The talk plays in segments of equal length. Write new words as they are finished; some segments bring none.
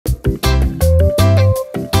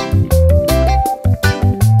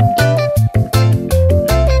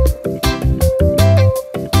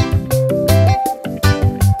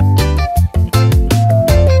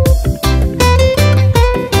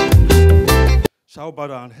Shall we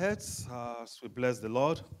bow our heads as we bless the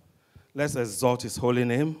Lord? Let's exalt his holy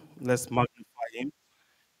name. Let's magnify him.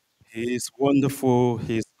 He is wonderful.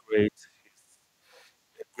 He is great.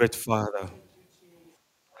 A great Father.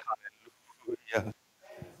 Hallelujah.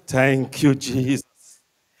 Thank you, Jesus.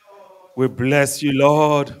 We bless you,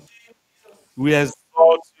 Lord. We exalt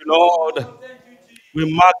you, Lord. We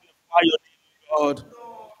magnify your name, Lord.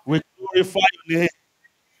 We glorify your name.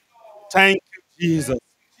 Thank you, Jesus.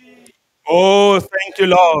 Oh, thank you,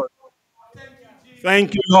 Lord.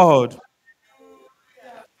 Thank you, Lord. Thank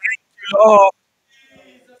you, Lord.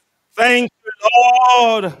 Thank you,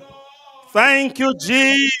 Lord. Thank you,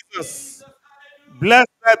 Jesus. Blessed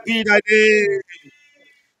be thy name.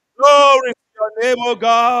 Glory to your name, O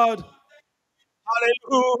God.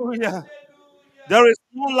 Hallelujah. There is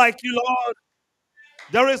none like you, Lord.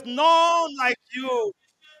 There is none like you.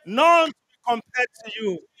 None to be compared to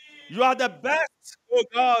you. You are the best, O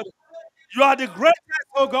God. You are the greatest,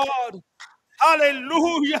 O God.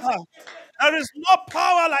 Hallelujah. There is no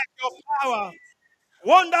power like your power.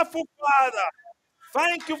 Wonderful Father.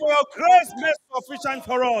 Thank you for your grace made sufficient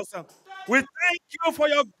for us. We thank you for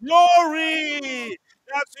your glory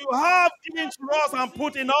that you have given to us and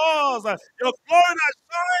put in us. Your glory that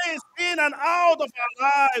shines in and out of our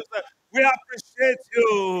lives. We appreciate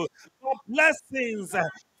you for blessings,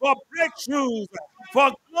 for breakthroughs,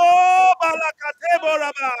 for global.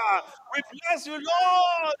 We bless you,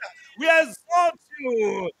 Lord. We exalt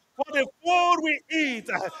you for the food we eat.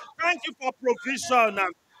 Thank you for provision.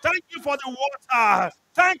 Thank you for the water.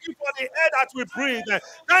 Thank you for the air that we breathe.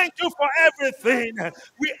 Thank you for everything.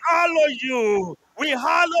 We hallow you. We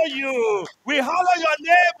hallow you. We hallow your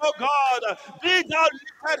name, oh God. Be thou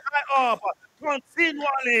lifted high up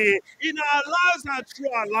continually in our lives and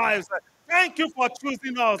through our lives. Thank you for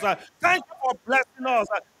choosing us. Thank you for blessing us.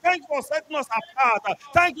 Thank you for setting us apart.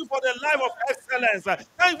 Thank you for the life of excellence.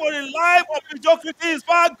 Thank you for the life of mediocrity is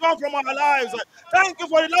far gone from our lives. Thank you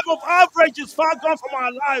for the life of average is far gone from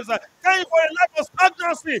our lives. Thank you for the life of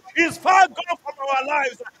stagnancy is far gone from our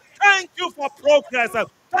lives. Thank you for progress.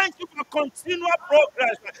 Thank you for continual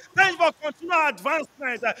progress. Thank you for continual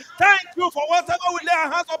advancement. Thank you for whatever we lay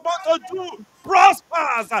our hands upon to do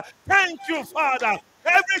prospers. Thank you, Father.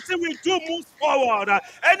 Everything we do moves forward.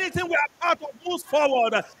 Anything we are part of moves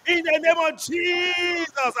forward. In the name of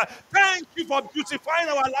Jesus. Thank you for beautifying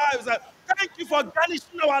our lives. Thank you for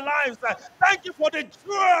garnishing our lives. Thank you for the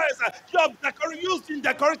joys you have used in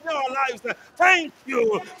decorating our lives. Thank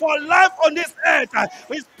you for life on this earth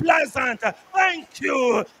is pleasant. Thank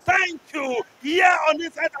you. Thank you. Here on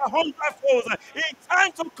this earth are hundredfolds. In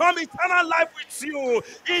time to come, eternal life with you.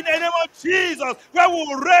 In the name of Jesus, where we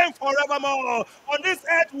will reign forevermore. On this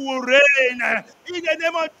earth we will reign. In the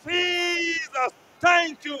name of Jesus.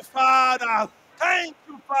 Thank you, Father. Thank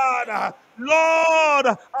you, Father. Lord,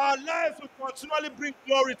 our lives will continually bring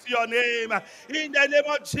glory to your name. In the name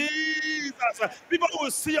of Jesus, people will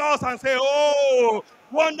see us and say, oh,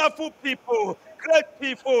 wonderful people, great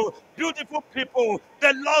people, beautiful people,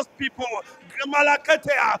 the lost people,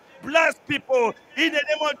 Malakatea, blessed people. In the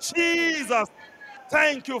name of Jesus,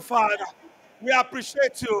 thank you, Father. We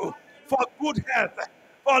appreciate you for good health,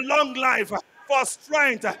 for long life, for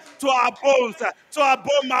strength to our bones, to our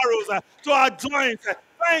bone marrows, to our joints.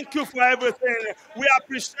 Thank you for everything. We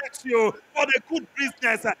appreciate you for the good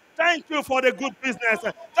business. Thank you for the good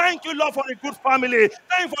business. Thank you, Lord, for the good family.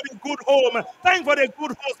 Thank you for the good home. Thank you for the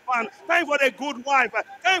good husband. Thank you for the good wife.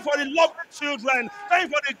 Thank you for the lovely children.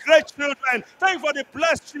 Thank you for the great children. Thank you for the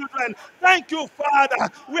blessed children. Thank you,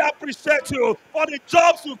 Father. We appreciate you for the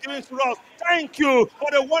jobs you've given to us. Thank you for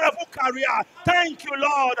the wonderful career. Thank you,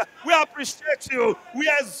 Lord. We appreciate you.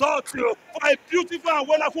 We exalt you for a beautiful and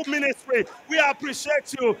wonderful ministry. We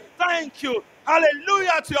appreciate you. Thank you.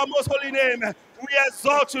 Hallelujah to your most holy name. We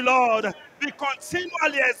exalt you, Lord. Be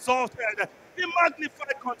continually exalted. Be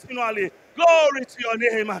magnified continually. Glory to your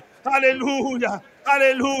name. Hallelujah.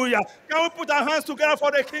 Hallelujah. Can we put our hands together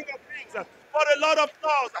for the King of Kings, for the Lord of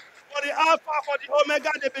Lords, for the Alpha, for the Omega,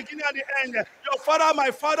 the beginning and the end. Your father, my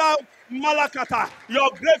father, Malakata. Your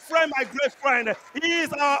great friend, my great friend. He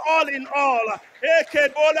is our all in all.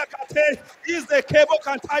 Eke Bolakate is the Kebo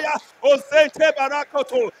Kantaya, Ozente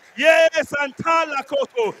Barakoto. Yes, Antala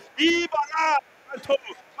Koto. Ibara Anto.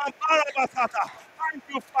 Mambara Basata. Thank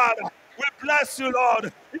you, Father. We bless you,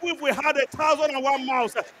 Lord. Even if we had 1,001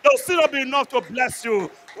 mouths, there'll still not be enough to bless you.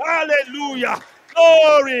 Hallelujah.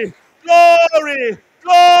 Glory, glory,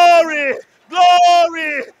 glory,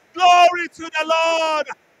 glory, glory to the Lord.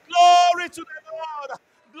 Glory to the Lord.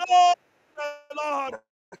 Glory to the Lord.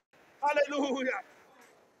 Hallelujah.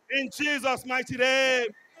 In Jesus' mighty name.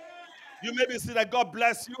 You may be seated. God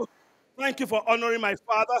bless you. Thank you for honoring my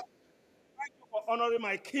Father. Thank you for honoring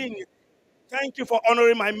my King. Thank you for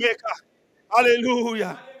honoring my Maker.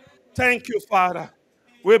 Hallelujah. Thank you, Father.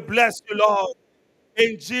 We bless you, Lord.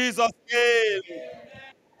 In Jesus' name.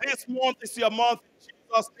 This month is your month in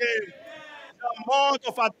Jesus' name. Your month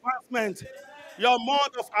of advancement. Your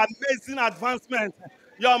month of amazing advancement.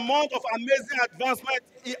 Your month of amazing advancement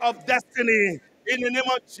of destiny. In the name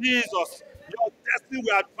of Jesus. Your destiny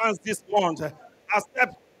will advance this month. A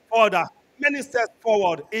step further. Many steps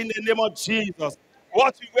forward in the name of Jesus.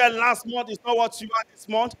 What you were last month is not what you are this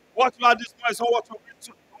month. What you are this month is not what you will be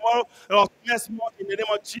tomorrow or next month in the name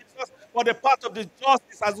of Jesus. For the path of the just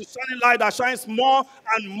is as the shining light that shines more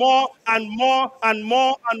and more and more and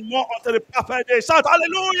more and more until the perfect day. Shout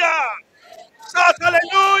hallelujah! Shout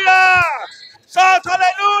hallelujah! Shout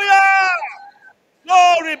hallelujah!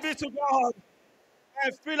 Glory be to God. I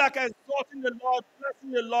feel like exalting the Lord,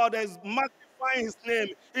 blessing the Lord, and magnifying his name.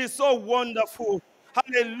 He's so wonderful.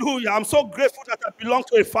 Hallelujah. I'm so grateful that I belong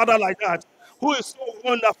to a father like that, who is so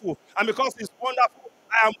wonderful. And because he's wonderful,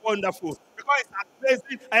 I am wonderful. Because he's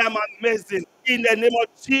amazing, I am amazing. In the name of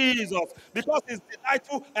Jesus. Because he's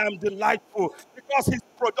delightful, I am delightful. Because he's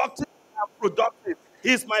productive, I am productive.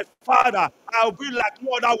 He's my father. I'll be like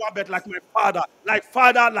no other one, but like my father. Like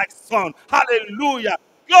father, like son. Hallelujah.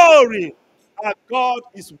 Glory. Our God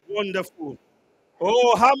is wonderful.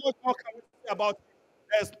 Oh, how much more can we say about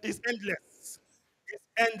him? It's endless. It's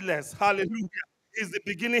endless. Hallelujah. He's the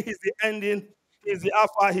beginning, he's the ending, he's the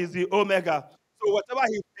Alpha, he's the Omega. So whatever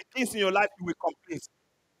he begins in your life, he will complete.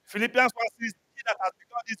 Philippians 1 says, he that has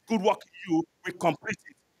begun this good work in you will complete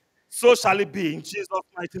it. So shall it be in Jesus'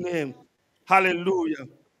 mighty name. Hallelujah.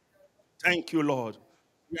 Thank you, Lord.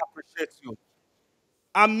 We appreciate you.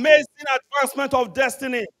 Amazing advancement of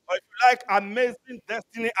destiny. Or if you like, amazing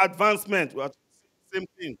destiny advancement. Well, same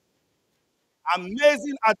thing.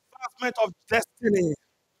 Amazing advancement of destiny.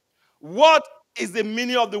 What is the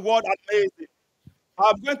meaning of the word amazing?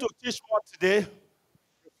 I'm going to teach more today.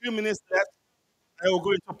 A few minutes left. I will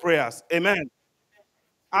go into prayers. Amen.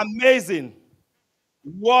 Amazing.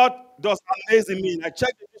 What does amazing mean? I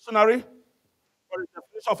checked the dictionary for the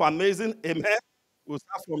definition of amazing. Amen. We'll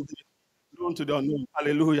start from the known to the unknown.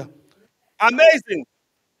 Hallelujah. Amazing.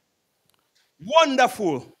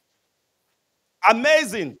 Wonderful.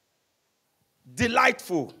 Amazing.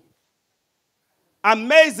 Delightful.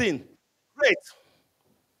 Amazing. Great.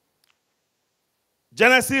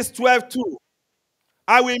 Genesis 12:2.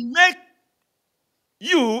 I will make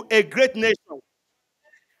you a great nation.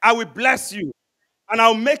 I will bless you, and I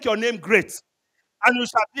will make your name great, and you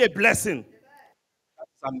shall be a blessing.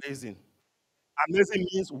 That's amazing. Amazing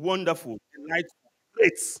means wonderful, delightful,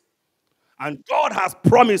 great. And God has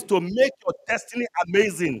promised to make your destiny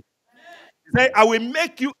amazing. He said, I will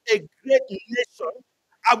make you a great nation.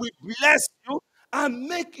 I will bless you and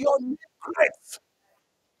make your name great.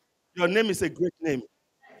 Your name is a great name.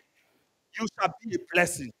 You shall be a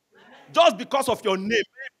blessing. Just because of your name,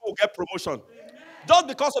 people get promotion. Just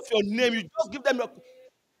because of your name, you just give them a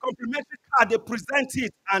complimentary card, they present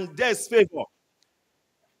it, and there's favor.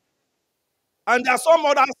 And there are some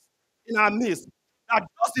others in our midst that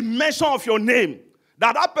just the mention of your name,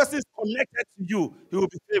 that person is connected to you, he will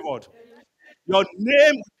be favored. Your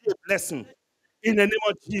name will be a blessing in the name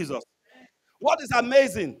of Jesus. What is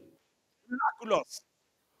amazing? Miraculous.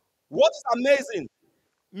 What is amazing?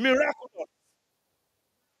 Miraculous.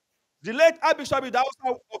 The late Archbishop Odiase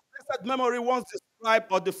of blessed memory once described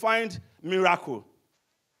or defined miracle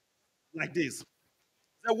like this.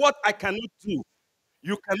 Say, what I cannot do,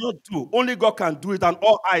 you cannot do. Only God can do it, and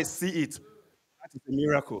all eyes see it. That is a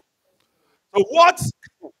miracle. So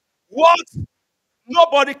what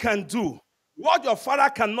nobody can do, what your father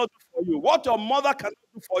cannot do for you, what your mother cannot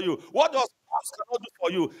do for you, what your spouse cannot do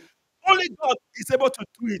for you, only God is able to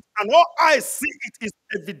do it, and all eyes see it is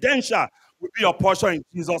evidential will be your portion in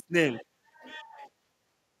Jesus' name.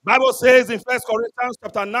 Bible says in First Corinthians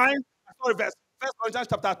chapter 9, sorry, First Corinthians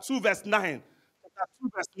chapter 2, verse 9. Chapter 2,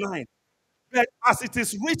 verse 9. But as it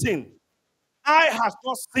is written, eye has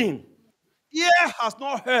not seen, ear has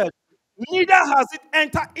not heard, neither has it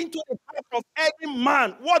entered into the heart of any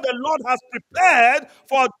man what the Lord has prepared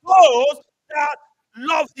for those that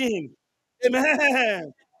love him.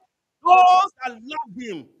 Amen. Those that love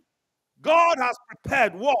him, God has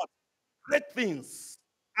prepared what? Great things,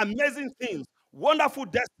 amazing things, wonderful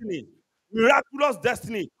destiny, miraculous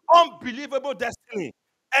destiny, unbelievable destiny,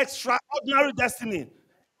 extraordinary destiny,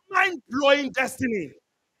 mind-blowing destiny,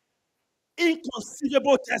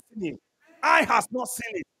 inconceivable destiny. Eye has not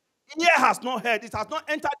seen it. Ear has not heard. It has not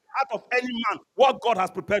entered the heart of any man what God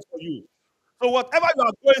has prepared for you. So whatever you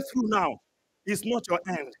are going through now is not your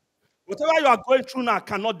end. Whatever you are going through now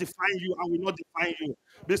cannot define you and will not define you.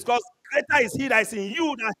 Because greater is he that is in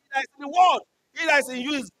you than he that is in the world. He that is in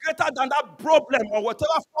you is greater than that problem or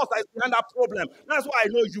whatever force that is behind that problem. That's why I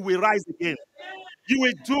know you will rise again. You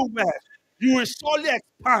will do well. You will surely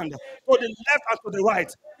expand to the left and to the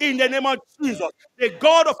right. In the name of Jesus, the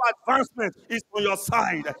God of advancement is on your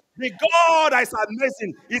side. The God that is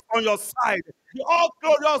amazing is on your side. The all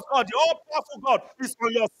glorious God, the all powerful God is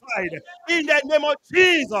on your side. In the name of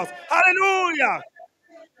Jesus. Hallelujah.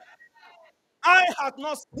 I have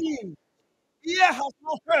not seen, ear has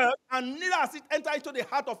not heard, and neither has it entered into the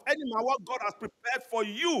heart of any man what God has prepared for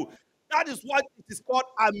you. That is what it is called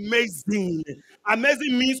amazing.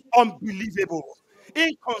 Amazing means unbelievable,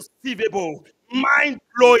 inconceivable, mind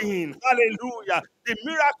blowing. Hallelujah. The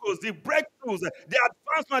miracles, the breakthroughs, the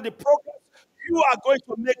advancement, the progress you are going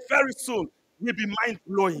to make very soon will be mind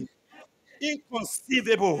blowing,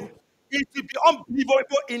 inconceivable. It will be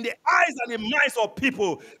unbelievable in the eyes and the minds of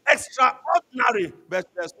people. Extraordinary, but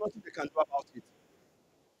there's nothing they can do about it.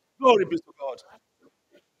 Glory be to God.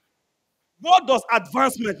 What does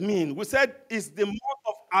advancement mean? We said it's the month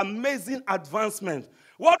of amazing advancement.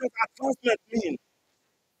 What does advancement mean?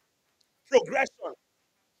 Progression.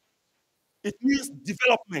 It means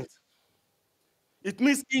development. It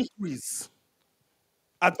means increase.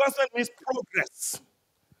 Advancement means progress.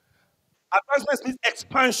 Advancement means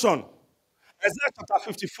expansion. Isaiah chapter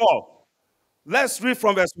 54. Let's read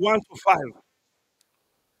from verse 1 to 5.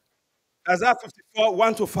 Isaiah 54,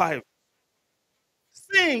 1 to 5.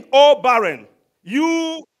 Sing, O barren,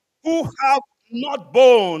 you who have not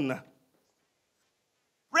borne.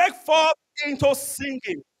 Break forth into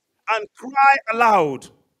singing and cry aloud.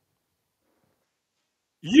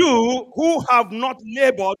 You who have not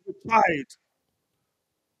labored with child.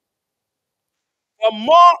 For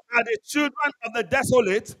more are the children of the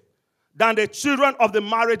desolate than the children of the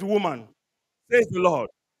married woman, says the Lord.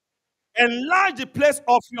 Enlarge the place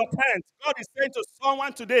of your tent. God is saying to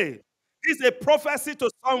someone today, this is a prophecy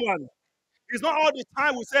to someone. It's not all the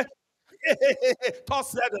time we say,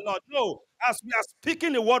 thus said the Lord. No, as we are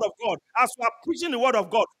speaking the word of God, as we are preaching the word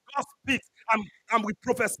of God, God speaks and we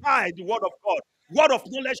prophesy the word of God. Word of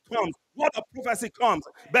knowledge comes, word of prophecy comes.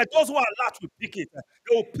 But those who are allowed to pick it,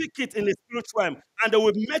 they will pick it in the spiritual realm and they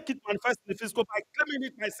will make it manifest in the physical by claiming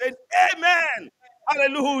it by saying, Amen.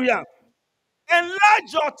 Hallelujah.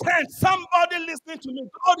 Enlarge your tent. Somebody listening to me.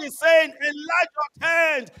 God is saying, enlarge your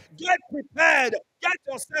tent. Get prepared. Get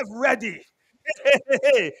yourself ready.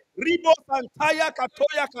 Ribo Santaya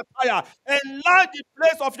Katoya Kataya. Enlarge the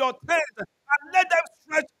place of your tent and let them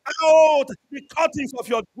stretch out the cuttings of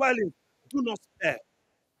your dwelling. Do not spare.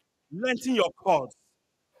 Lengthen your cords.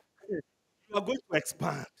 You are going to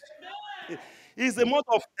expand. It's a month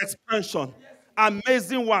of expansion.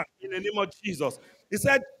 Amazing one in the name of Jesus. He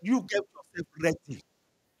said, you get yourself ready.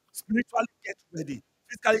 Spiritually get ready.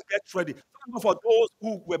 Physically get ready. For those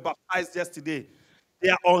who were baptized yesterday, they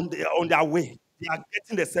are on their way. They are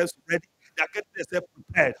getting themselves ready. They are getting themselves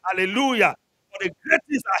prepared. Hallelujah. For the great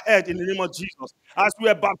things ahead in the name of Jesus. As we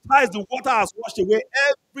are baptized, the water has washed away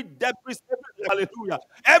every debris, hallelujah.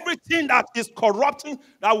 Everything that is corrupting,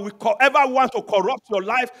 that we ever want to corrupt your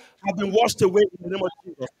life, have been washed away in the name of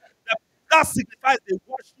Jesus. That signifies the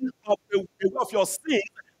washing of of your sins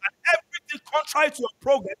and everything contrary to your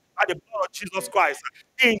progress by the blood of Jesus Christ.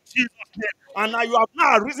 In Jesus' name. And now you have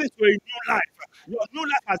now risen to a new life. Your new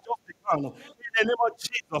life has just begun. In the name of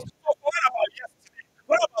Jesus. So what about yesterday?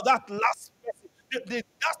 What about that last person? The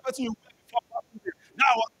last person you met before baptism?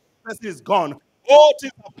 Now that person is gone. All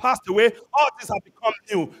things have passed away. All things have become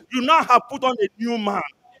new. You now have put on a new man.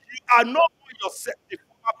 You are no more yourself, the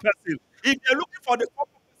former person. If they're looking for the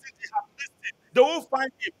former person they have listed, they will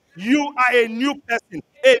find him. You are a new person,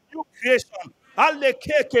 a new creation. A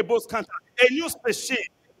new species.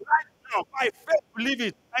 Right now, by faith, believe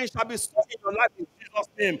it, and it shall be so in your life in Jesus'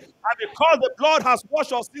 name. And because the blood has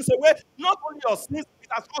washed your sins away, not only your sins, it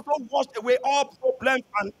has also washed away all problems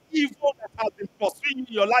and evil that has been pursuing you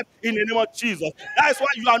in your life in the name of Jesus. That is why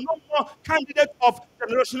you are no more candidate of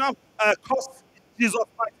generational curse in Jesus'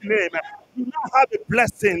 mighty name. You now have a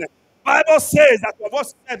blessing. Bible says that what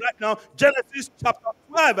was said right now, Genesis chapter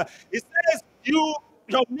 12, it says your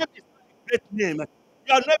name is not a great name.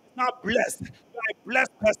 Your name is not blessed. You are a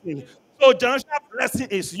blessed person. So generational blessing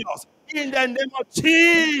is yours. In the name of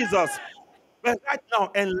Jesus. But right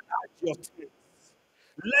now, enlarge your stakes.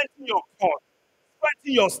 Lengthen your cord.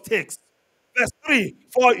 Strengthen your stakes. Verse 3,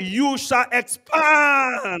 for you shall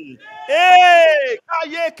expand. Hey,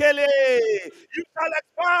 Kayekele. You shall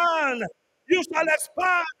expand. You shall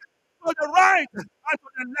expand to the right and to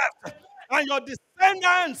the left. And your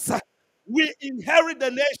descendants We inherit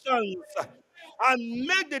the nations and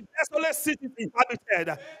make the desolate cities inhabited.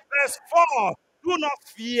 Verse 4, do not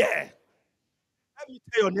fear. Let me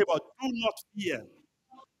tell your neighbor, do not fear.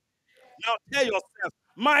 Now tell yourself,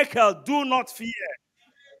 Michael, do not fear.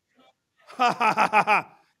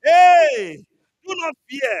 Hey, do not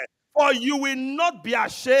fear, for you will not be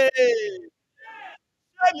ashamed.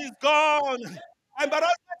 Shame is gone.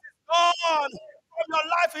 Embarrassment is gone from your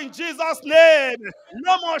life in Jesus' name.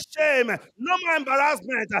 No more shame, no more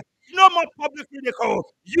embarrassment, no more public ridicule.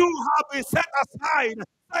 You have been set aside,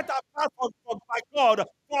 set apart by God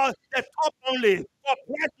for the top only, for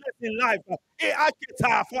brightness in life,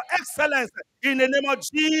 for excellence in the name of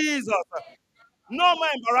Jesus. No more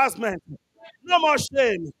embarrassment. No more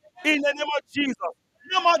shame. In the name of Jesus.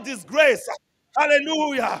 No more disgrace.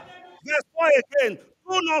 Hallelujah. Verse 4 again.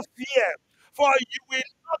 Do not fear, for you will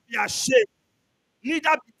not be ashamed,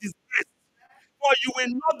 neither be disgraced, for you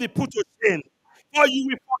will not be put to shame, for you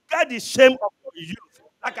will forget the shame of your youth.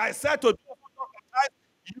 Like I said to those who talk of Christ,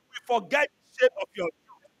 you will forget the shame of your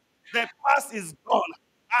youth. The past is gone,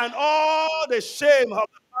 and all the shame of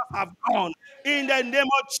the past have gone. In the name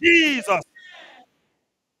of Jesus.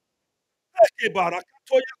 Verse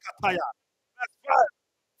 5.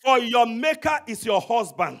 For your maker is your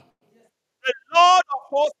husband. The Lord of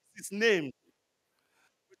hosts is his name.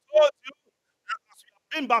 We told you that as you have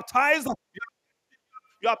been baptized,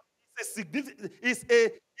 you have it's a significant,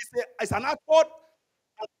 it's an outward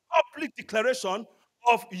and public declaration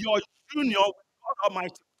of your union with God Almighty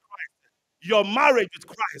Christ, your marriage with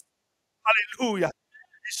Christ. Hallelujah.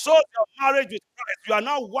 It shows your marriage with Christ. You are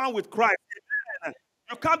now one with Christ. Amen.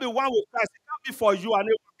 You can't be one with Christ. It can't be for you and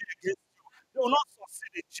it will be against you. They will not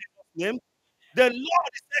succeed in Jesus' name. The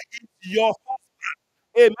Lord is your husband.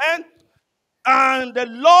 Amen. And the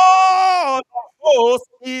Lord of hosts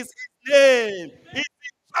is his name. He's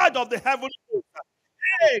in charge of the heavenly hosts.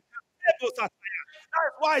 Hey, that's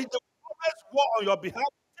why he will always war on your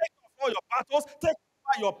behalf. Take over all your battles. Take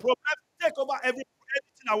over your problems. Take over anything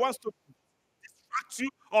that wants to distract you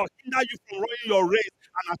or hinder you from running your race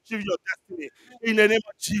and achieve your destiny. In the name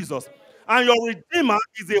of Jesus. And your Redeemer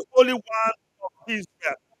is the Holy One of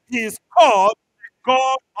Israel. He is called the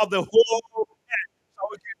God of the whole earth. Shall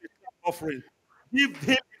we give the clap offering? Give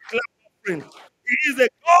him a clap offering. He is the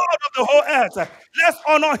God of the whole earth. Let's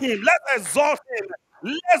honor him. Let's exalt him.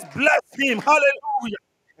 Let's bless him. Hallelujah.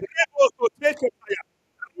 Thank you,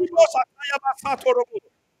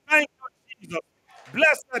 Jesus.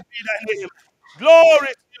 Blessed be thy name. Glory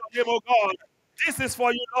to your name, O God. This is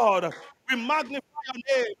for you, Lord. We magnify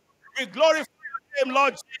your name. We glorify your name,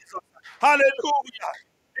 Lord Jesus. Hallelujah.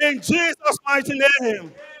 In Jesus' mighty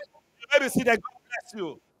name. You may be seated. God bless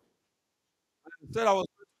you. I said I was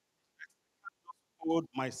going to hold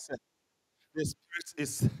myself. The Spirit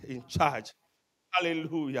is in charge.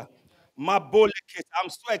 Hallelujah. Mabolekit. I'm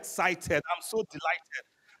so excited. I'm so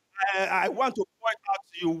delighted. I want to point out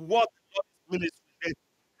to you what the Lord is ministering. There's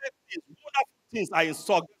great things, wonderful things are in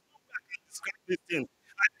stock. There's no way I can describe these things.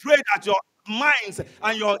 I pray that your minds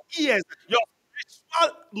and your ears, your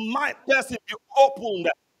spiritual mind, person be opened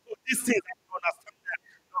to these things that you understand them.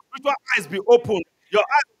 Your spiritual eyes be opened. Your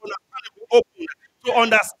eyes of understanding be opened to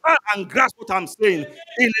understand and grasp what I'm saying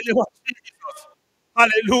in the name of Jesus.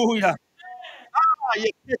 Hallelujah.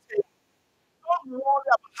 Don't worry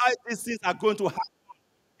about how these things are going to happen.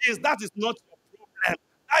 That is not your problem.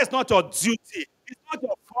 That is not your duty. It's not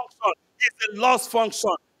your function. It's the Lord's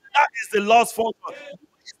function. That is the Lord's function.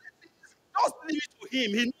 Just leave it to him.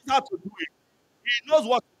 He knows how to do it. He knows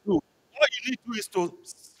what to do. All you need to do is to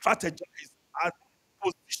strategize and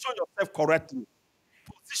position yourself correctly.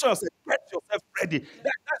 Position yourself, get yourself ready.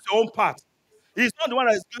 That's your own part. He's not the one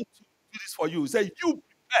that is going to do this for you. He said, you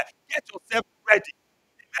prepare, get yourself ready.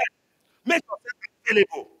 Amen. Make yourself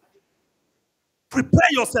available.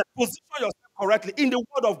 Prepare yourself, position yourself correctly in the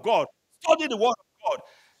Word of God. Study the Word of God.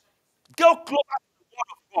 Go closer to the Word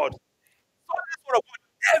of God. Study the Word of God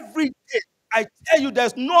every day. I tell you,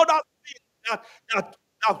 there's no other thing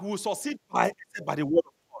that will succeed by except by the Word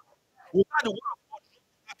of God. Without the Word of God, nothing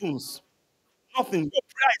happens. Nothing. Your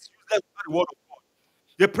prayer is useless without the Word of God.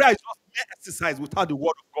 The prayer is just mere exercise without the Word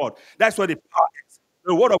of God. That's where the power is.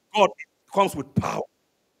 The Word of God comes with power.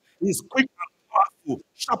 It's quick and powerful,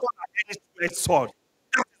 sharper than any two-edged sword.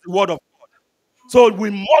 That is the Word of God. So we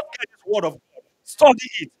must get this Word of God. Study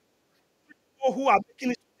it. People who are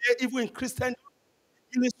making it today, even in Christian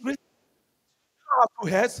ministry, have two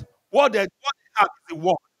heads. What they have is the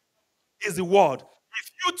Word. Is the Word.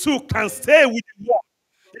 If you too can stay with the Word,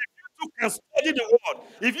 if you too can study the Word,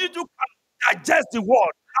 if you too can digest the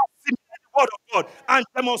Word, assimilate the Word of God, and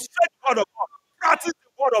demonstrate the Word of God, practice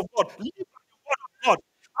the word of God. Live by the word of God.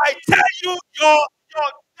 I tell you, your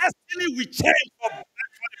destiny will change for the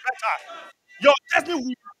better. Your destiny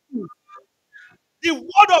will improve. The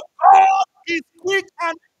word of God is quick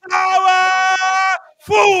and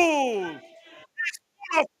powerful. It's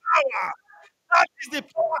full of power. That is the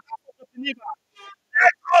power of the believer.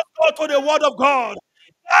 Let us go to the word of God.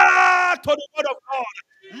 Back to the word of God.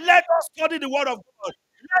 Let us study the word of God.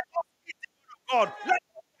 Let us eat the word of God. Let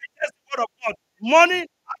us digest the word of God. Morning,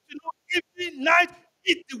 afternoon, evening, night,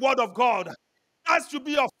 eat the word of God. That should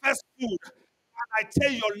be your first food. And I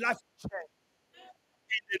tell you, your life will change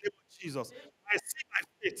in the name of Jesus. I see by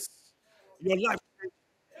faith your life changing.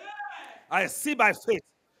 I see by faith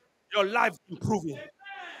your life improving.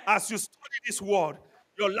 As you study this word,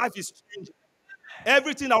 your life is changing.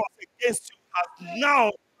 Everything that was against you has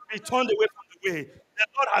now been turned away from the way. The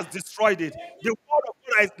Lord has destroyed it. The word of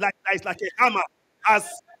God is like a hammer, has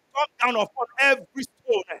come down upon every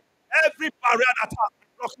stone, every barrier that has been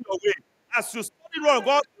blocking your way. As you study the word of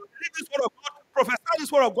God, read this word of God, prophesy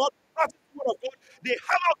this word of God, practice the word of God, the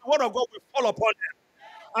hammer of the word of God will fall upon them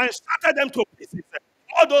and shatter them to pieces.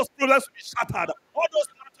 All those problems will be shattered. All those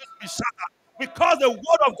mountains will be shattered. Because the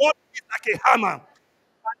word of God is like a hammer.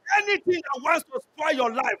 And anything that wants to spoil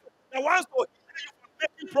your life, that wants to hinder you from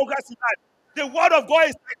making progress in life, the word of God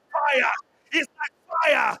is like fire. It's like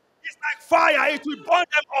fire. It's like fire. It will burn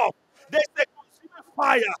them up. There's a consuming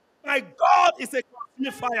fire. My God is a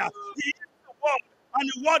consuming fire. He is the word, and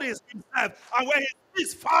the word is himself. And when he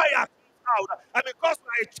speaks, fire comes out. And because you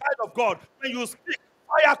are a child of God, when you speak,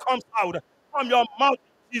 fire comes out from your mouth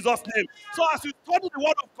in Jesus' name. So as you study the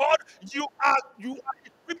word of God, you are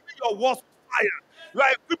equipping your words with fire. You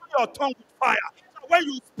are equipping your tongue with fire. So when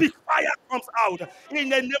you speak, fire comes out in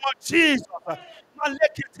the name of Jesus.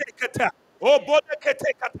 Maleketekete,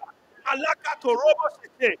 obodeketekata,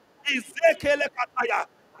 malakatoroboshete, izekelekataya,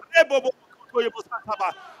 rebobokotoyebosataba.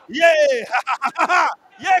 Yea,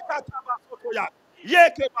 Ye kataba sotoya, ye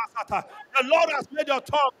kebasata. The Lord has made your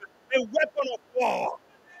tongue a weapon of war.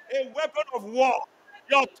 A weapon of war.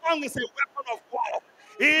 Your tongue is a weapon of war.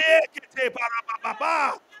 Ekete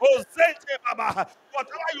barababa, ozente baba.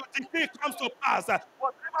 Whatever you decree comes to pass.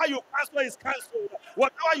 Whatever you cancel is cancelled.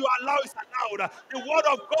 Whatever you allow is allowed. The word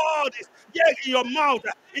of God is here in your mouth.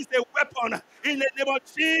 Is a weapon in the name of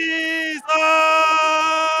Jesus.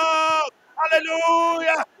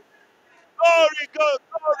 Hallelujah. Glory, God,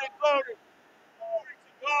 glory, glory, glory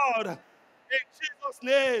to God. In Jesus'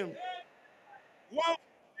 name. One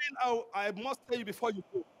thing I must tell you before you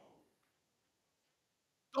go.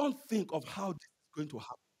 Don't think of how this is going to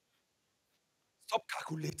happen. Stop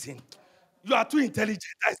calculating. You are too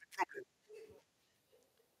intelligent. That's the problem.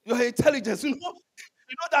 Your intelligence,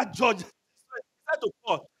 that judge said to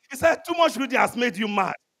God, he said, too much reading has made you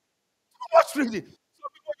mad. Too much reading. So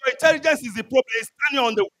because your intelligence is the problem, it's standing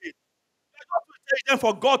on the way. You're not too intelligent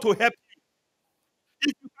for God to help you.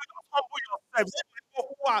 If you cannot humble yourselves, if people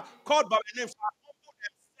who are called by the name shall humble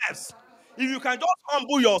themselves. If you can just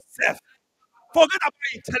humble yourself, forget about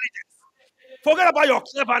intelligence. Forget about your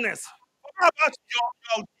cleverness. Forget about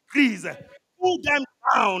your degrees. Pull them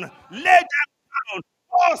down. Lay them down.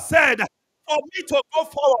 Paul said, for me to go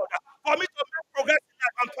forward, for me to make progress in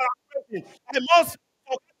life, I'm paraphrasing, I must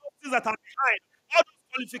forget those things that are behind. All those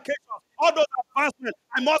qualifications, all those advancements,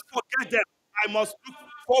 I must forget them. I must look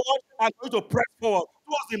forward and going to press forward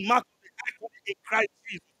towards the mark of the high calling in Christ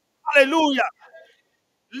Jesus. Hallelujah.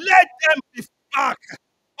 Let them be back.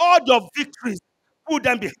 All your victories, put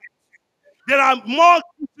them behind. There are more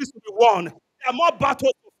victories to be won. There are more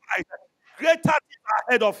battles to fight. Greater things are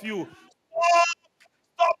ahead of you.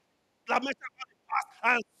 Stop lamenting about the past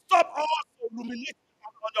and stop also ruminating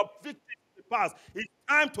on your victories in the past. It's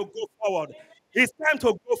time to go forward. It's time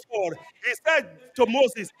to go forward. He said to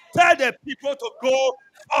Moses, tell the people to go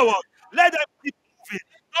forward. Let them keep moving.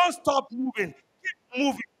 Don't stop moving. Keep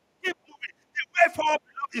moving. Keep moving. The way forward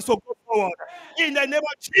beloved, is to go forward. In the name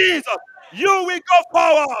of Jesus, you will go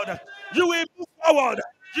forward. You will move forward.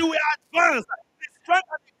 You will advance. The strength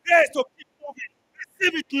and the grace to keep moving.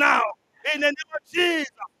 Receive it now. In the name of Jesus.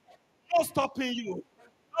 No stopping you.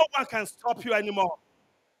 No one can stop you anymore.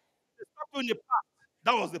 They stopped you in the past.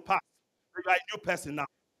 That was the past. You are a new person now. A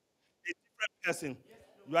different person.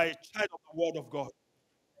 You are a child of the word of God.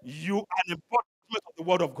 You are an embodiment of the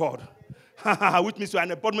word of God. Which means you are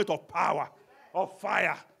an embodiment of power, of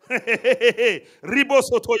fire. Ribo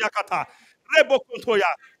soto yakata. Rebo kontoya.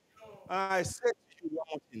 I said to you one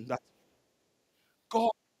more thing that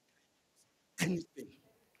God anything.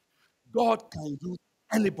 God can use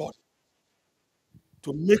anybody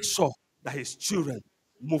to make sure that his children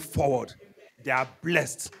move forward. They are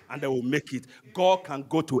blessed and they will make it. God can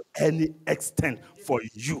go to any extent for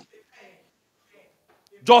you.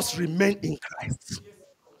 Just remain in Christ.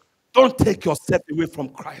 Don't take yourself away from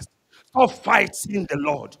Christ. Stop fighting the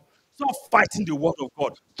Lord. Stop fighting the word of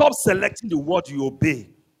God. Stop selecting the word you obey.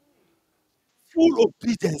 Full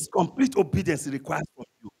obedience, complete obedience is required from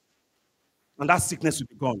you. And that sickness will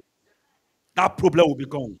be gone. That problem will be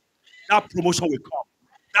gone. That promotion will come.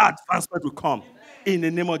 That advancement will come. In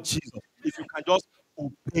the name of Jesus. If you can just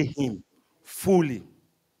obey him fully.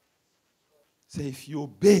 Say, if you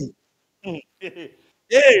obey.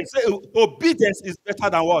 Hey, say, obedience is better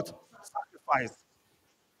than what? Sacrifice.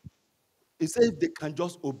 He said if they can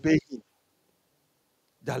just obey him,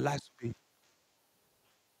 their lives will be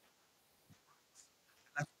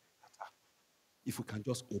better. If we can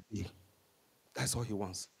just obey. That's all he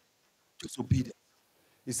wants. Just obedience.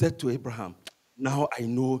 He said to Abraham, now I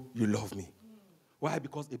know you love me. Why?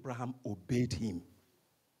 Because Abraham obeyed him.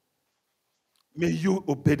 May you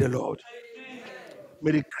obey the Lord.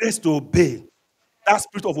 May the grace to obey, that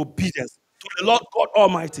spirit of obedience to the Lord God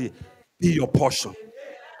Almighty, be your portion.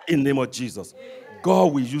 In the name of Jesus.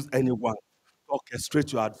 God will use anyone to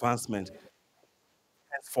orchestrate your advancement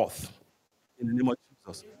henceforth. In the name of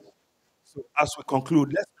Jesus. So as we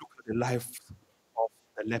conclude, let's look at the life of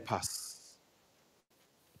the lepers.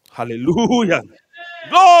 Hallelujah.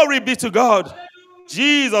 Glory be to God.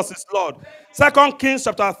 Jesus is Lord. 2 Kings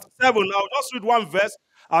chapter 7. I'll just read one verse.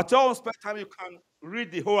 I'll tell you spare time you can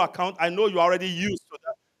read the whole account. I know you're already used to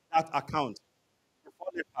that account. The four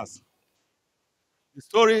lepers. The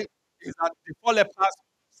story is that the four lepers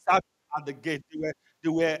sat at the gate. They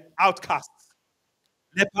were outcasts.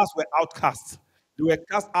 Lepers were outcasts. They were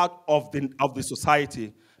cast out of the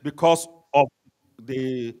society because of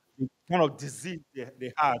the kind of disease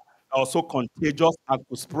they had that was so contagious and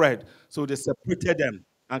could spread. So they separated them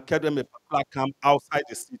and kept them in a particular camp outside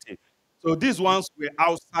the city. So these ones were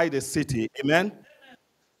outside the city. Amen.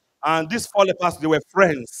 And these four lepers, they were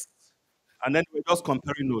friends. And then they were just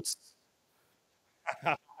comparing notes.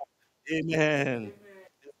 Amen.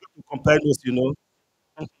 It's good to compare notes.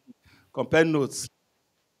 Compare notes.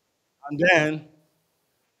 And then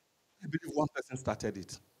I believe one person started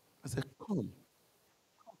it. I said, come.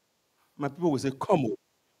 My people will say, come, oh,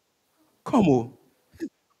 come, oh,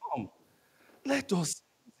 come. Let us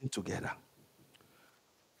reason together.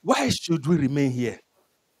 Why should we remain here?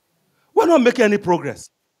 We're not making any progress.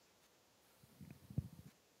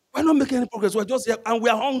 We're not making any progress. We're just here and we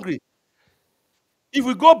are hungry. If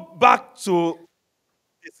we go back to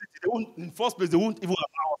the city, they won't, in the first place, they won't even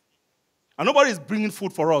allow us. And nobody is bringing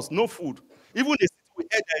food for us. No food. Even the city we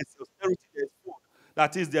heard there is austerity, there is food.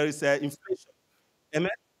 That is, there is inflation.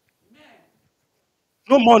 Amen?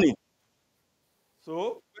 No money. So, where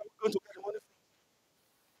are we going to get the money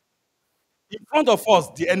from? In front of us,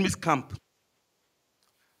 the enemy's camp.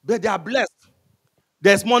 But they are blessed.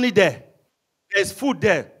 There's money there. There's food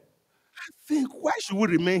there. I think, why should we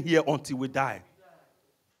remain here until we die?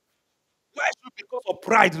 Why should we, because of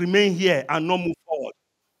pride, remain here and not move forward?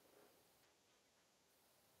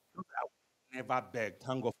 I will never beg.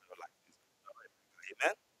 Thank God for your life.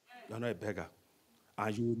 Amen? You're not a beggar.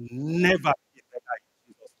 And you will never be a beggar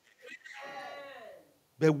in Jesus' name.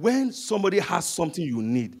 But when somebody has something you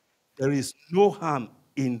need, there is no harm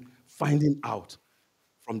in finding out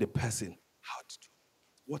from the person how to do.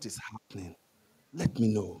 What is happening? Let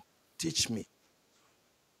me know. Teach me.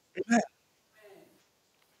 Amen.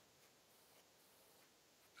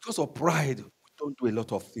 Because of pride, we don't do a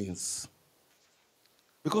lot of things.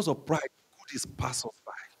 Because of pride, good is pass us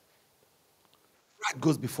by. Pride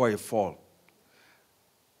goes before a fall.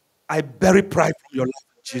 I bury pride from your life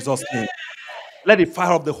in Jesus' name. Let the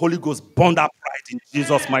fire of the Holy Ghost burn that pride in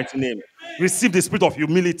Jesus' mighty name. Receive the spirit of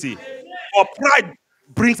humility. For pride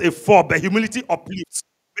brings a fall, but humility uplifts.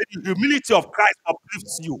 May the humility of Christ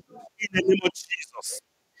uplifts you in the name of Jesus.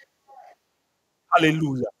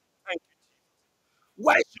 Hallelujah. Thank you.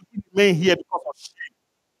 Why should we remain here because of shame?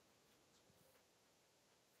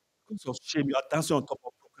 Because of shame, you are dancing on top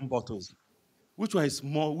of broken bottles. Which one is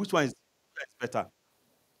more? Which one is better?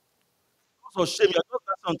 Because of shame, you are just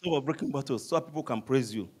dancing on top of broken bottles so people can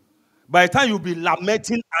praise you. By the time you'll be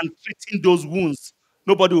lamenting and treating those wounds,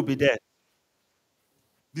 nobody will be there.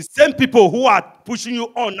 The same people who are pushing you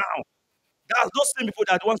on now, that's those same people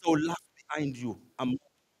that are the ones that will laugh behind you. There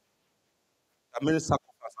are many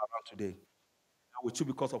sacrifices around today. And with you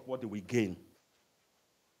because of what they will gain.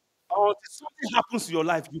 Until something happens to your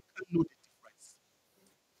life, you can't know the difference.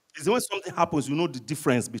 It's when something happens, you know the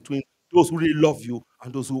difference between those who really love you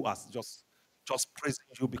and those who are just praising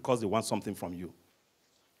you because they want something from you.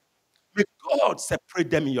 May God separate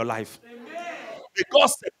them in your life. Amen. May God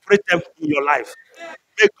separate them in your life.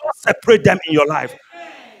 May God separate them in your life.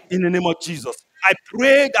 In the name of Jesus. I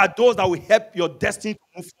pray that those that will help your destiny to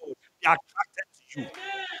move forward be attracted to you.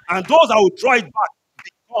 And those that will draw it back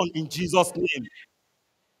be gone in Jesus' name.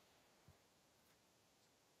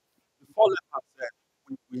 Before lepers said,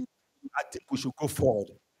 I think we should go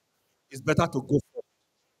forward. It's better to go forward.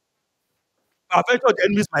 Eventually, the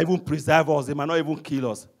enemies might even preserve us. They might not even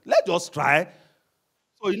kill us. Let's just try.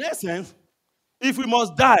 So, in essence, if we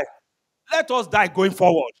must die, let us die going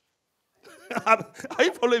forward. Are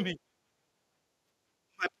you following me?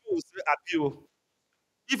 My people will say, appeal.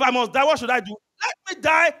 If I must die, what should I do? Let me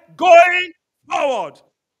die going forward.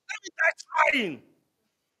 Let me die trying.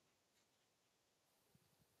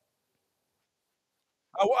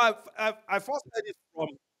 I first heard it from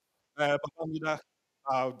Babangida,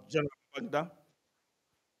 General Babangida,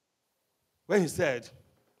 when he said,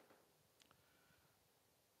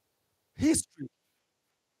 history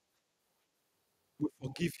will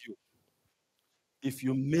forgive you if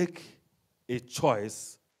you make a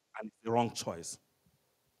choice and it's the wrong choice.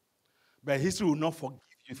 But history will not forgive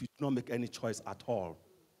you if you do not make any choice at all.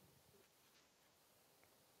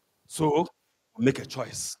 So, make a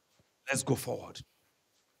choice. Let's go forward.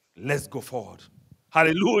 Let's go forward.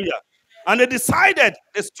 Hallelujah. And they decided,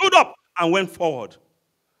 they stood up and went forward.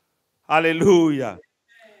 Hallelujah.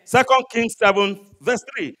 2 Kings 7, verse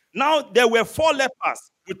 3. Now there were 4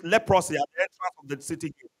 lepers with leprosy at the entrance of the city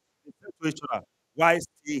gate. They said to each other, why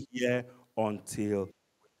stay here until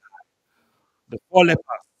the 4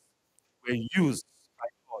 lepers were used by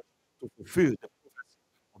God to fulfill the prophecy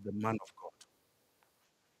of the man of God?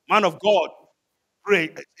 Man of God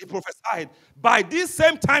prayed, he prophesied, by this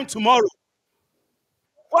same time tomorrow,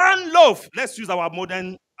 one loaf, let's use our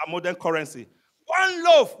modern currency. One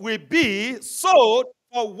loaf will be sold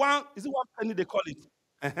for one, is it 1 penny they call it?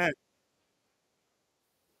 Uh-huh.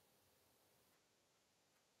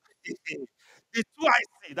 The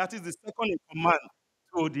 2IC, that is the second in command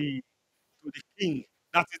to the king.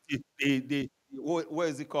 That is what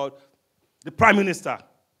is it called? The prime minister.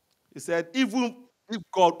 He said, even if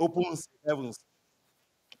God opens the heavens,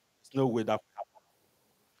 there's no way that will happen.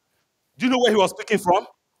 Do you know where he was speaking from?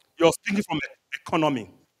 He was speaking from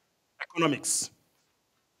economics.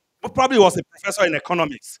 But probably was a professor in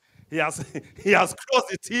economics. He has he has crossed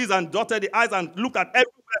the T's and dotted the I's and looked at every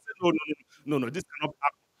person. No, this cannot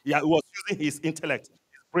happen. Yeah, he was using his intellect, his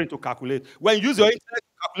brain to calculate. When you use your intellect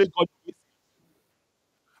to calculate God, you miss it.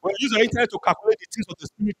 When you use your intellect to calculate the things of the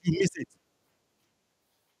spirit, you miss it.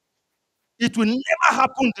 It will never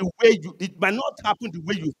happen the way it might not happen the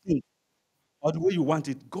way you think or the way you want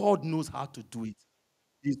it. God knows how to do it.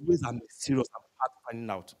 His ways are mysterious and hard finding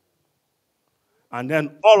out. And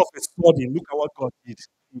then all of a sudden, look at what God did.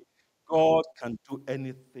 God can do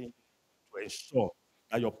anything to ensure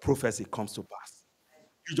that your prophecy comes to pass.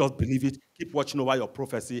 You just believe it, keep watching over your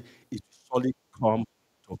prophecy, it will surely come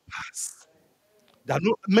to pass. There are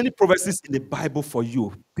no many prophecies in the Bible for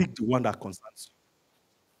you. Pick the one that concerns you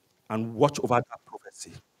and watch over that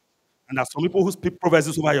prophecy. And there are some people who speak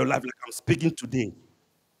prophecies over your life, like I'm speaking today.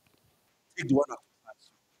 Take the one that concerns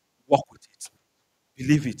you, walk with it,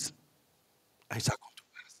 believe it, and it shall come to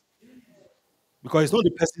pass. Because it's not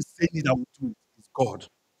the person saying it that will do it, it's God.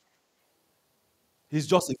 He's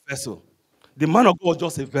just a vessel. The man of God was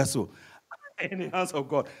just a vessel in the hands of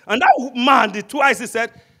God. And that man, the 2IC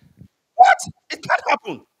said, what? It can't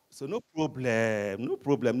happen. So no problem, no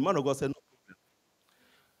problem. The man of God said, no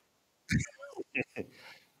problem.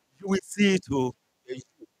 You will see it, oh,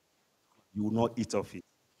 you will not eat of it.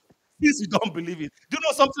 Since you don't believe it. Do you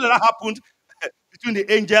know something that happened between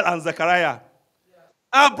the angel and Zechariah?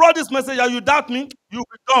 I brought this message and you doubt me, you'll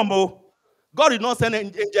be dumb, oh. God did not send an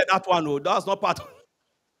angel that one, oh. That's not part of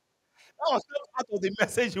that was not part of the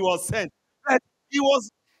message he was sent. But he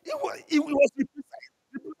was representing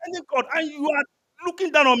God, and you are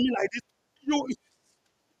looking down on me like this.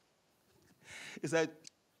 He said,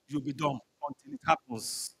 you'll be dumb until it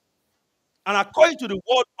happens. And according to the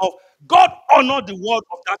word of God, honored the word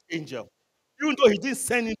of that angel. Even though he didn't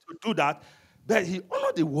send him to do that, but he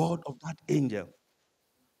honored the word of that angel.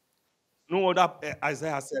 You know what that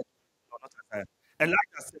Isaiah said? No, not Isaiah.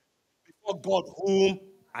 Elijah said, before God whom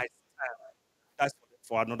I stand. That's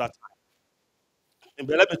for another time.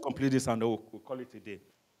 But let me complete this and then we'll call it a day.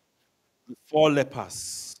 The 4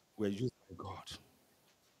 lepers were used by God to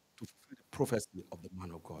fulfill the prophecy of the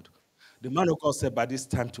man of God. The man of God said, by this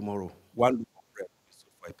time tomorrow, 1 loaf of bread will be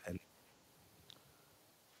sold for a penny.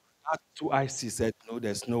 That 2IC said, no,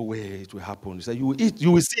 there's no way it will happen. He said, you will eat,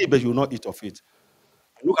 you will see, but you will not eat of it.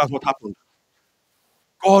 And look at what happened.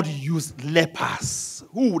 God used lepers.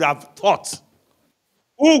 Who would have thought?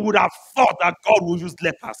 Who would have thought that God would use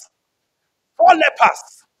lepers? 4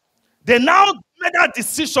 lepers. They now made that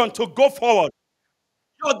decision to go forward.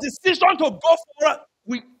 Your decision to go forward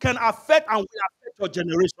we can affect and will affect your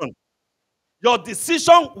generation. Your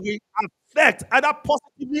decision will affect either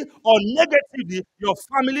positively or negatively your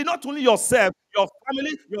family, not only yourself, your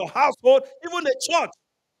family, your household, even the church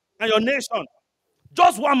and your nation.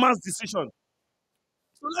 Just one man's decision.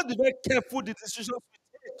 So let's be very careful the decisions we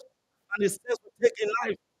take and the steps we take in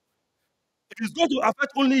life. If it's going to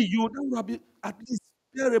affect only you, that will be at least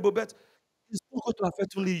bearable, but it's not going to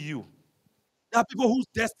affect only you. There are people whose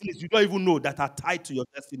destinies you don't even know that are tied to your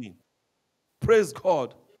destiny. Praise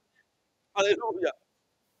God. Hallelujah.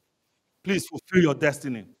 Please fulfill your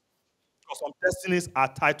destiny. Because some destinies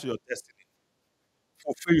are tied to your destiny.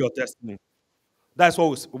 Fulfill your destiny. That's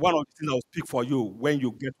what one of the things I will speak for you when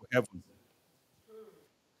you get to heaven.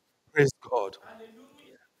 Praise God.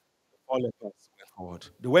 All of us went forward.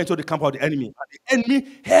 They went to the camp of the enemy, and the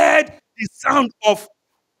enemy heard the sound of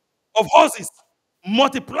horses,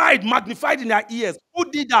 multiplied, magnified in their ears.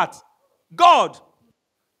 Who did that? God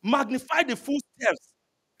magnified the footsteps,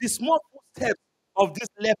 the small footsteps of these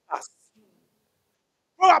lepers.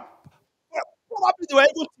 Prob- Probably they were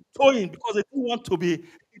even tiptoeing because they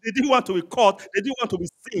didn't want to be caught, they didn't want to be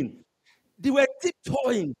seen. They were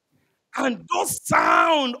tiptoeing, and those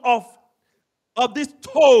sound of these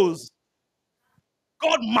toes,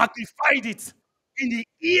 God magnified it in the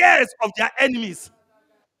ears of their enemies.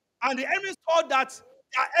 And the enemies thought that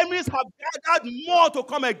their enemies have gathered more to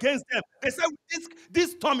come against them. They said,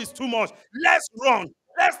 this storm is too much. Let's run.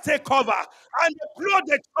 Let's take cover. And they blew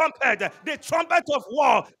the trumpet of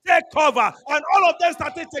war, take cover. And all of them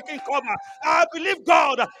started taking cover. I believe,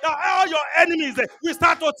 God, that all your enemies will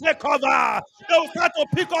start to take cover. They will start to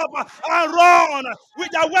pick up and run with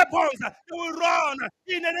their weapons. They will run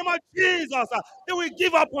in the name of Jesus. They will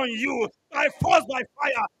give up on you by force, by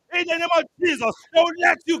fire. In the name of Jesus, they will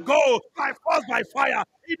let you go by force, by fire.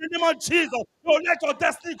 In the name of Jesus, they will let your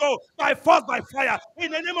destiny go by force, by fire.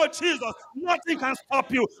 In the name of Jesus, nothing can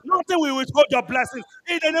stop you. Nothing will withhold your blessings.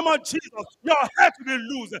 In the name of Jesus, your health will be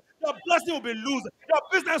loose. Your blessing will be loose. Your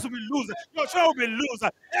business will be loose. Your child will be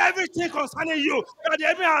loose. Everything concerning you that the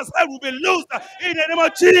enemy has held will be loose. In the name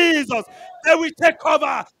of Jesus, they will take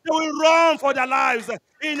cover. They will run for their lives.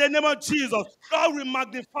 In the name of Jesus, God will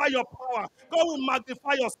magnify your power. God will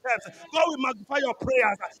magnify your steps. God will magnify your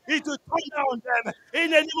prayers. It will turn down on them.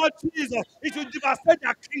 In the name of Jesus, it will devastate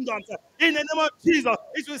their kingdoms. In the name of Jesus,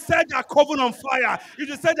 it will set their coven on fire. It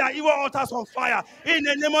will set their evil altars on fire. In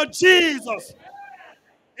the name of Jesus.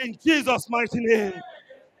 In Jesus' mighty name. And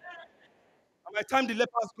by the time the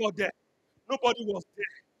lepers got there, nobody was there.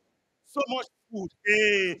 So much food.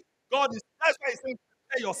 Hey, God is, that's why He's saying,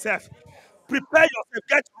 prepare yourself. Prepare yourself.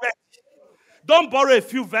 Get ready. Don't borrow a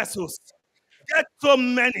few vessels. Get so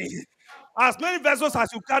many. As many vessels as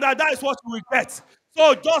you gather, that is what you will get.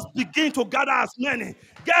 So just begin to gather as many.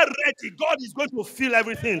 Get ready. God is going to fill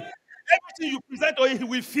everything. Everything you present to Him, He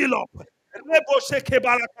will fill up. Rebo sheke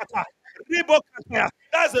barakata. Rebo kataya.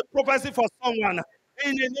 That's a prophecy for someone.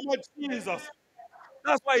 In the name of Jesus.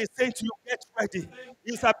 That's why He's saying to you, get ready.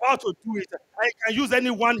 He's about to do it. And He can use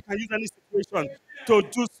anyone, He can use any situation to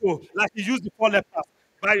do so, like He used the 4 lepers.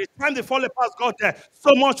 By the time the 4 lepers got there,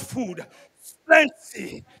 so much food,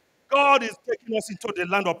 plenty. God is taking us into the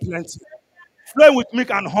land of plenty, flowing with milk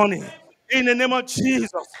and honey. In the name of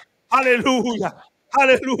Jesus. Hallelujah.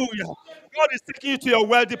 Hallelujah. God is taking you to your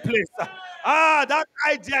wealthy place. That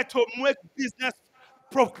idea to make business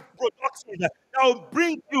productive that will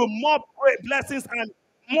bring you more blessings and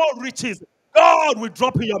more riches. God will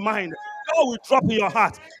drop in your mind. God will drop in your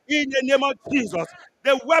heart. In the name of Jesus.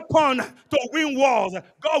 The weapon to win wars,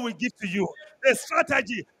 God will give to you. The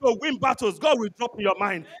strategy to win battles, God will drop in your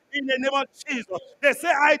mind. In the name of Jesus. They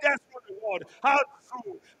say ideas from the world. How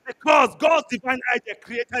true? Because God's divine idea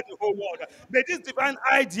created the whole world. May this divine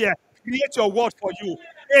idea create your word for you.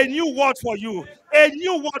 A new word for you. A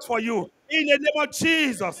new word for you. In the name of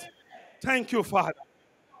Jesus. Thank you, Father.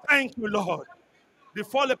 Thank you, Lord. The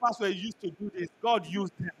 4 lepers were used to do this. God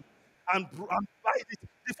used them and by it.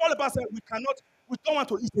 The 4 lepers said, we don't want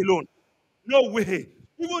to eat alone. No way.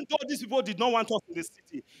 Even though these people did not want us in the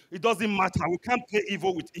city, it doesn't matter. We can't pay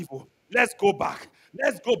evil with evil. Let's go back.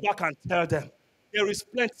 Let's go back and tell them there is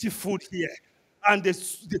plenty food here. And they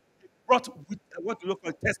brought with what we look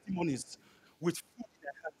like testimonies with food in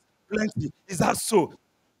their hands. Plenty. Is that so?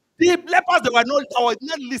 The lepers they were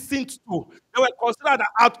not listened to. They were considered an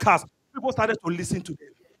outcast. People started to listen to them.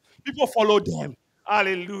 People followed them.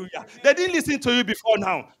 Hallelujah. They didn't listen to you before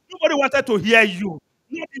now. Nobody wanted to hear you.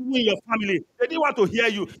 not even in your family. They didn't want to hear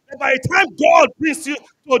you. But by the time God brings you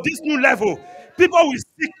to this new level, people will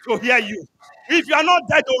seek to hear you. If you are not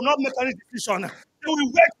there, they will not make any decision. They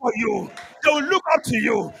will wait for you. They will look up to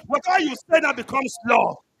you. Whatever you say now becomes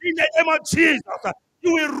law. In the name of Jesus,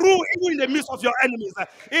 you will rule even in the midst of your enemies.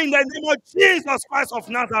 In the name of Jesus Christ of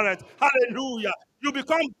Nazareth. Hallelujah. You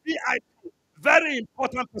become VIP, very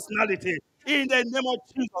important personality. In the name of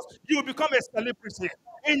Jesus, you will become a celebrity.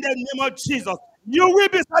 In the name of Jesus, you will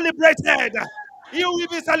be celebrated. You will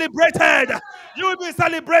be celebrated. You will be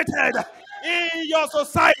celebrated in your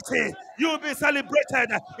society. You will be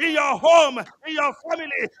celebrated in your home, in your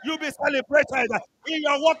family. You will be celebrated in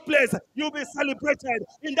your workplace. You will be celebrated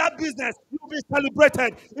in that business. You will be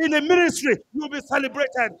celebrated in the ministry. You will be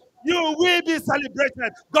celebrated. You will be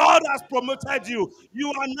celebrated. God has promoted you. You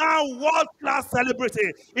are now world-class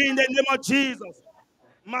celebrity in the name of Jesus.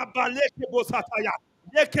 Mabaleke bosataya.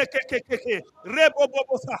 Yekekekeke.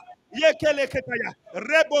 Rebobobosa. Yekeleketaya.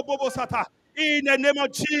 Rebobobosata. In the name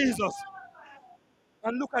of Jesus.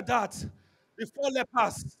 And look at that. The 4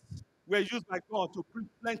 lepers were used by God to bring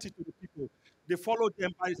plenty to the people. They followed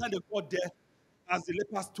them. By the time they got there, as the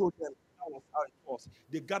lepers told them, that was how it was.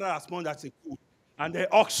 They gathered as much as they could. And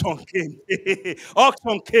the auction came.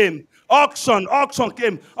 Auction came. Auction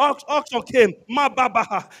came. Auction came.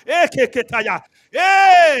 Mababaha. Ekeketaya.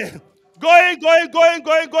 Hey! Going.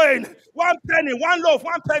 1 penny, 1 loaf,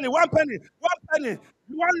 1 penny, 1 penny, 1 penny,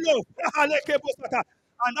 1 loaf.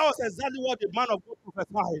 And that was exactly what the man of God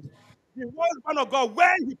prophesied. The man of God,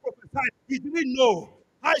 when he prophesied, he didn't know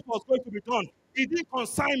how it was going to be done. It didn't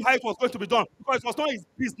concern how it was going to be done because it was not his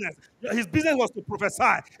business. His business was to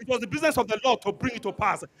prophesy. It was the business of the Lord to bring it to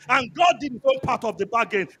pass. And God did his own part of the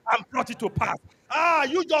bargain and brought it to pass.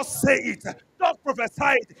 You just say it. Just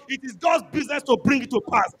prophesy it. It is God's business to bring it to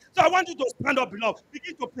pass. So I want you to stand up, beloved.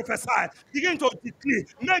 Begin to prophesy. Begin to declare.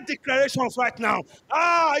 Make declarations right now.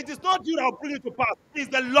 It is not you that will bring it to pass. It's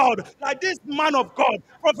the Lord. Like this man of God.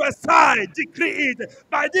 Prophesy. Decree it.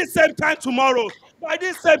 By this same time tomorrow. By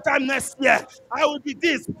this same time next year. I will be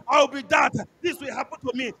this. I will be that. This will happen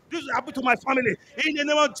to me. This will happen to my family. In the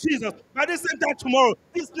name of Jesus. By this same time tomorrow.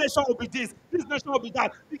 This nation will be this. This nation will be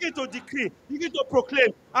that. Begin to decree. Begin to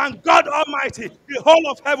proclaim. And God Almighty, the whole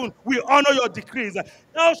of heaven, will honor your decrees.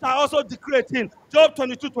 Thou shalt also decree a thing. Job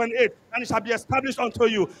 22:28, and it shall be established unto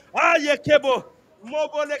you. Yekebo,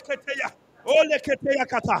 mobole keteya, ole keteya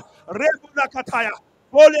kata, rebula kataya,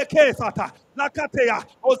 ole kesata, lakateya,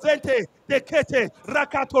 ozente, dekete,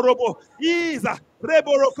 rakatorobo, iza,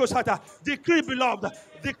 reboroko shata. Decree, beloved.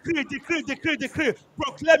 Decree.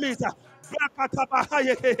 Proclaim it.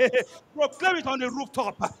 Proclaim it on the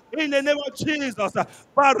rooftop in the name of Jesus.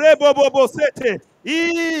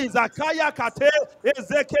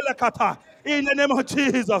 In the name of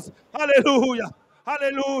Jesus. Hallelujah.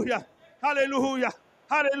 Hallelujah. Hallelujah.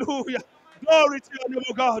 Hallelujah. Glory to your name,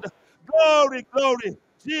 O God. Glory.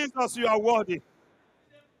 Jesus, you are worthy.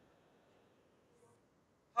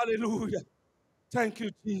 Hallelujah. Thank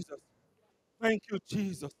you, Jesus. Thank you,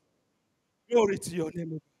 Jesus. Glory to your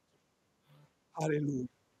name, O God. Hallelujah.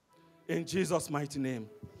 In Jesus' mighty name.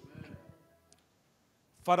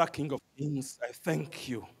 Father, King of Kings, I thank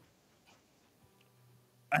you.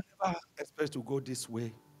 I never expected to go this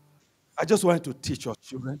way. I just wanted to teach your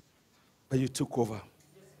children, but you took over.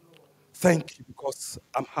 Thank you because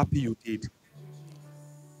I'm happy you did.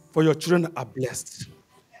 For your children are blessed.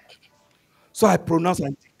 So I pronounce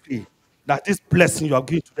and decree that this blessing you are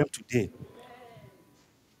giving to them today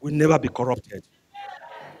will never be corrupted,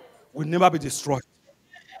 will never be destroyed,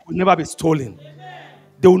 will never be stolen.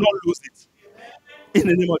 They will not lose it. In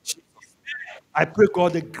the name of Jesus. I pray,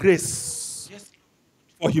 God, the grace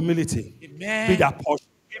for humility be their portion.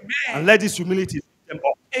 And let this humility lift them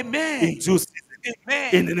up in due season.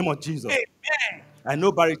 In the name of Jesus. I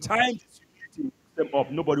know by the time this humility lifts them up,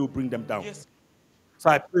 nobody will bring them down. So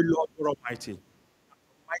I pray, Lord God Almighty,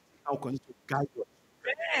 Almighty now continue to guide you.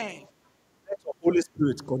 Let your Holy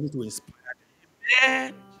Spirit continue to inspire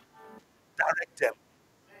them. Direct them.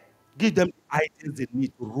 Give them the ideas they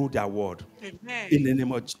need to rule their world. In the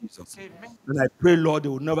name of Jesus. And I pray, Lord, they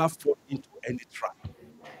will never fall into any trap.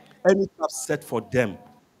 Any trap set for them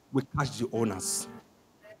will catch the owners.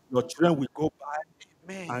 Your children will go by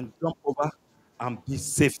and jump over and be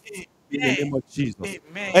safe. In the name of Jesus.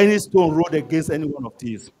 Any stone rolled against any one of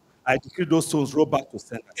these, I decree those stones roll back to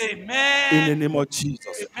sender. In the name of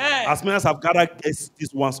Jesus. As many as have gathered against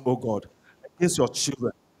these ones, oh God, against your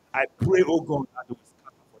children, I pray, oh God, that they will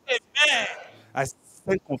scatter for them. I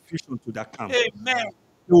send confusion to their camp. They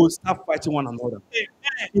will start fighting one another.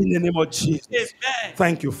 In the name of Jesus.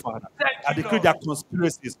 Thank you, Father. I decree their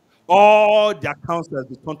conspiracies all their counsels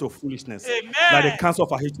be turned to foolishness, like the Amen. counsel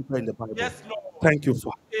of Ahithophel in the Bible. Yes, Lord. Thank you,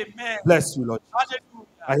 Father. Amen. Bless you, Lord. I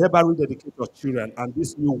Hallelujah. hereby rededicate your children and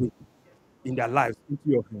this new week in their lives into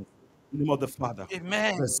your hands. In the name of the Father,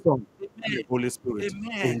 Amen. the Son, and the Amen. Holy Spirit.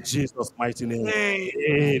 Amen. In Jesus' mighty name. Amen.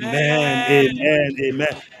 Amen. Amen.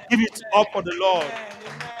 Amen. Give it up for the Lord.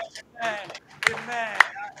 Amen. Amen.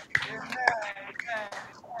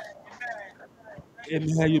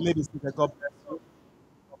 Amen. You may be seated. God bless you.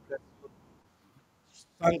 God bless you.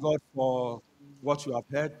 Thank God for what you have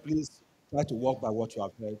heard. Please try to walk by what you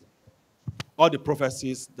have heard. All the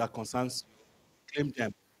prophecies that concerns you, claim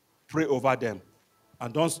them, pray over them,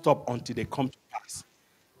 and don't stop until they come to pass.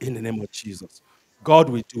 In the name of Jesus, God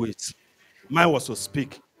will do it. Mine was to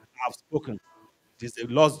speak. I have spoken. It is the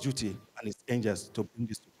Lord's duty and His angels to bring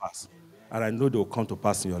this to pass, and I know they will come to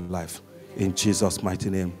pass in your life. In Jesus' mighty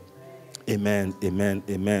name, Amen. Amen.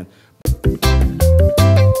 Amen.